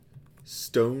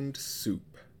Stoned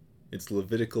soup. It's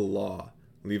Levitical law.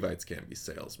 Levites can't be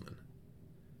salesmen.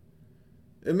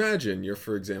 Imagine you're,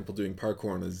 for example, doing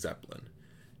parkour on a zeppelin.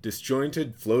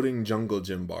 Disjointed, floating jungle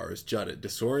gym bars jut at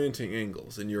disorienting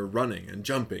angles, and you're running and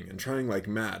jumping and trying like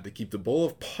mad to keep the bowl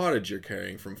of pottage you're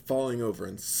carrying from falling over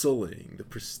and sullying the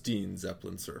pristine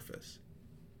zeppelin surface.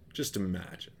 Just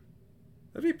imagine.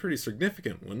 That'd be pretty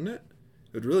significant, wouldn't it?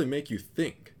 It would really make you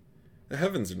think. The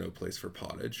heavens are no place for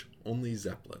pottage, only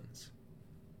zeppelins.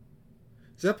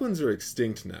 Zeppelins are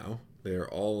extinct now. They are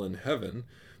all in heaven.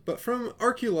 But from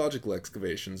archaeological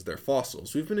excavations, their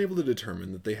fossils, we've been able to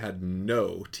determine that they had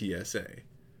no TSA.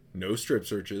 No strip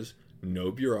searches, no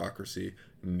bureaucracy,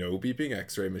 no beeping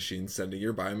x-ray machines sending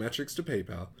your biometrics to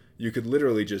PayPal. You could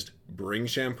literally just bring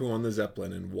shampoo on the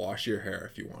Zeppelin and wash your hair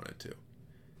if you wanted to.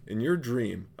 In your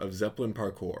dream of Zeppelin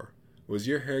parkour, was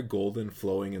your hair golden,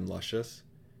 flowing, and luscious?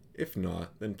 If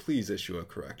not, then please issue a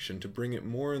correction to bring it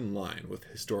more in line with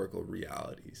historical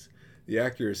realities. The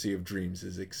accuracy of dreams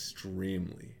is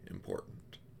extremely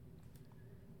important.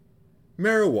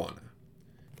 Marijuana.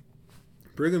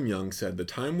 Brigham Young said the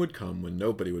time would come when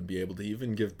nobody would be able to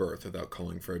even give birth without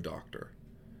calling for a doctor.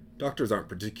 Doctors aren't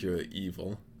particularly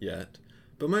evil, yet,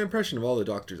 but my impression of all the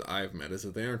doctors I've met is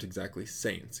that they aren't exactly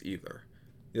saints either.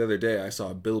 The other day I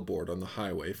saw a billboard on the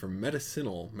highway for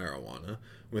medicinal marijuana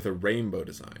with a rainbow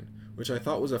design, which I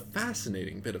thought was a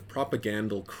fascinating bit of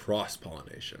propagandal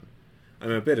cross-pollination.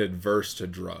 I'm a bit adverse to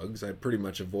drugs. I pretty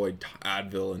much avoid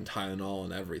Advil and Tylenol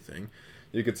and everything.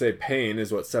 You could say pain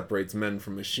is what separates men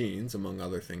from machines, among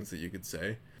other things that you could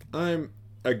say. I'm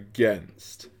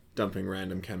against dumping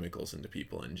random chemicals into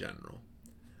people in general.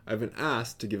 I've been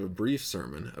asked to give a brief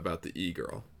sermon about the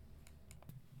e-girl.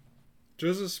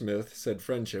 Joseph Smith said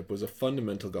friendship was a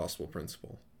fundamental gospel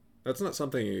principle. That's not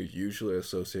something you usually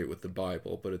associate with the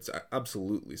Bible, but it's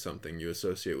absolutely something you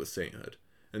associate with sainthood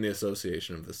and the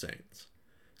association of the saints.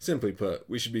 Simply put,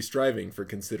 we should be striving for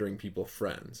considering people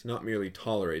friends, not merely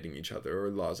tolerating each other or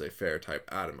laissez-faire type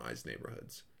atomized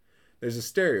neighborhoods. There's a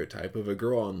stereotype of a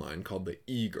girl online called the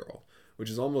e-girl, which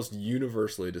is almost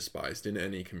universally despised in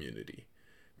any community.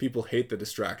 People hate the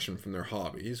distraction from their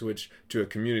hobbies, which, to a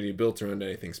community built around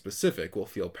anything specific, will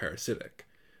feel parasitic.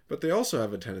 But they also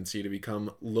have a tendency to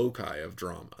become loci of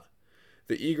drama.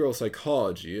 The e-girl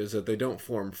psychology is that they don't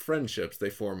form friendships,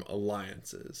 they form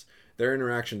alliances. Their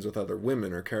interactions with other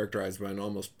women are characterized by an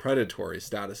almost predatory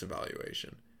status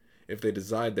evaluation. If they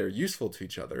decide they're useful to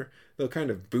each other, they'll kind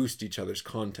of boost each other's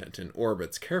content in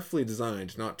orbits carefully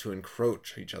designed not to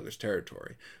encroach each other's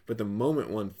territory. But the moment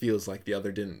one feels like the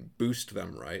other didn't boost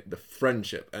them right, the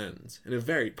friendship ends, in a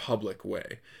very public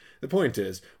way. The point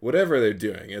is, whatever they're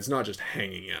doing, it's not just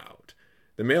hanging out.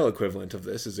 The male equivalent of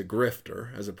this is a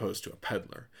grifter, as opposed to a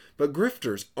peddler. But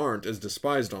grifters aren't as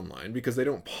despised online because they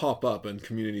don't pop up in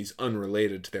communities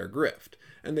unrelated to their grift,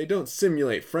 and they don't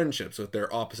simulate friendships with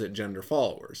their opposite gender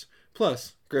followers.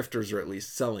 Plus, grifters are at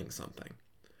least selling something.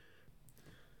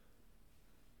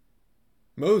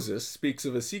 Moses speaks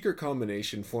of a secret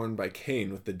combination formed by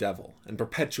Cain with the devil, and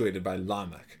perpetuated by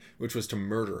Lamech, which was to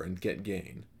murder and get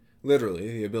gain.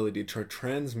 Literally, the ability to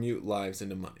transmute lives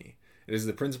into money. It is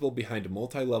the principle behind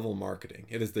multi-level marketing.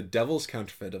 It is the devil's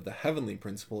counterfeit of the heavenly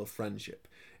principle of friendship.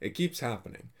 It keeps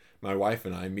happening. My wife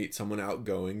and I meet someone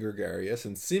outgoing, gregarious,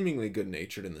 and seemingly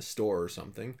good-natured in the store or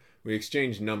something. We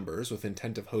exchange numbers with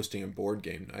intent of hosting a board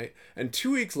game night, and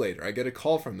 2 weeks later I get a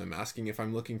call from them asking if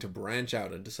I'm looking to branch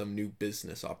out into some new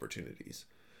business opportunities.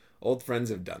 Old friends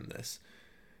have done this.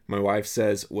 My wife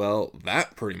says, well,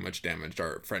 that pretty much damaged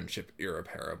our friendship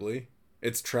irreparably.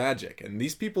 It's tragic, and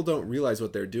these people don't realize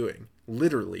what they're doing,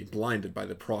 literally blinded by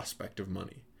the prospect of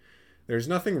money. There's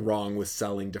nothing wrong with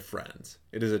selling to friends.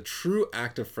 It is a true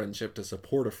act of friendship to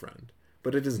support a friend,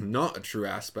 but it is not a true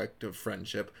aspect of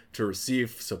friendship to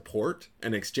receive support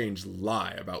and exchange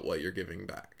lie about what you're giving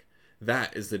back.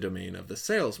 That is the domain of the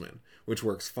salesman, which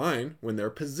works fine when their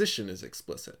position is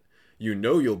explicit. You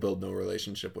know you'll build no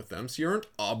relationship with them, so you aren't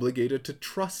obligated to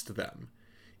trust them.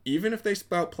 Even if they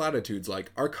spout platitudes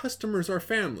like, our customers are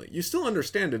family, you still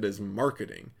understand it as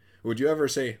marketing. Would you ever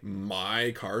say,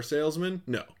 my car salesman?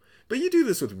 No. But you do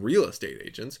this with real estate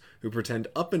agents who pretend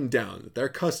up and down that their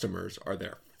customers are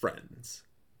their friends.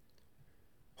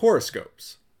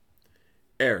 Horoscopes.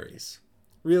 Aries.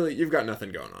 Really, you've got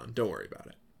nothing going on. Don't worry about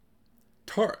it.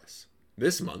 Taurus.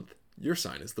 This month, your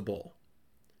sign is the bull.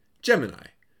 Gemini.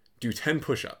 Do 10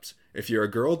 push-ups. If you're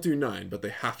a girl, do 9, but they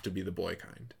have to be the boy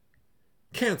kind.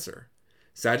 Cancer.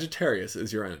 Sagittarius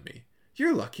is your enemy.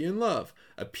 You're lucky in love.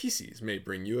 A Pisces may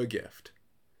bring you a gift.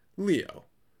 Leo.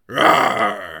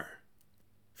 Rawr!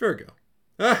 Virgo.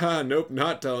 Haha, nope,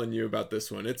 not telling you about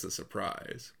this one. It's a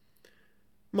surprise.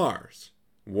 Mars.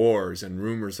 Wars and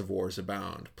rumors of wars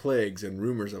abound. Plagues and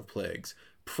rumors of plagues.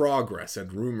 Progress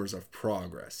and rumors of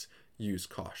progress. Use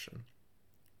caution.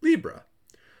 Libra.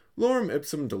 Lorem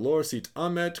ipsum dolor sit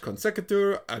amet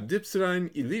consecutur adipsirain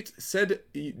ilit sed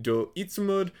do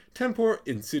itzmod tempor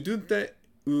incidunte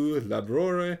u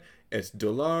labrore et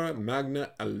dolare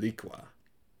magna aliqua.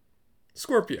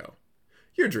 Scorpio.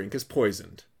 Your drink is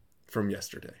poisoned. From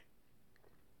yesterday.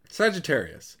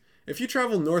 Sagittarius. If you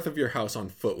travel north of your house on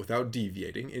foot without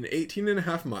deviating, in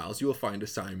 18.5 miles you will find a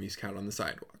Siamese cat on the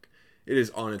sidewalk. It is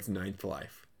on its 9th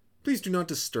life. Please do not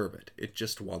disturb it. It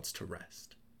just wants to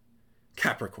rest.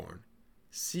 Capricorn.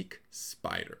 Seek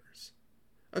spiders.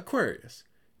 Aquarius.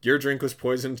 Your drink was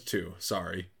poisoned too.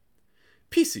 Sorry.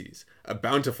 Pisces. A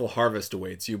bountiful harvest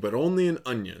awaits you, but only in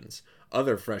onions.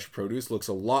 Other fresh produce looks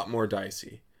a lot more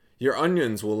dicey. Your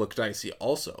onions will look dicey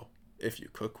also, if you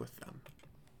cook with them.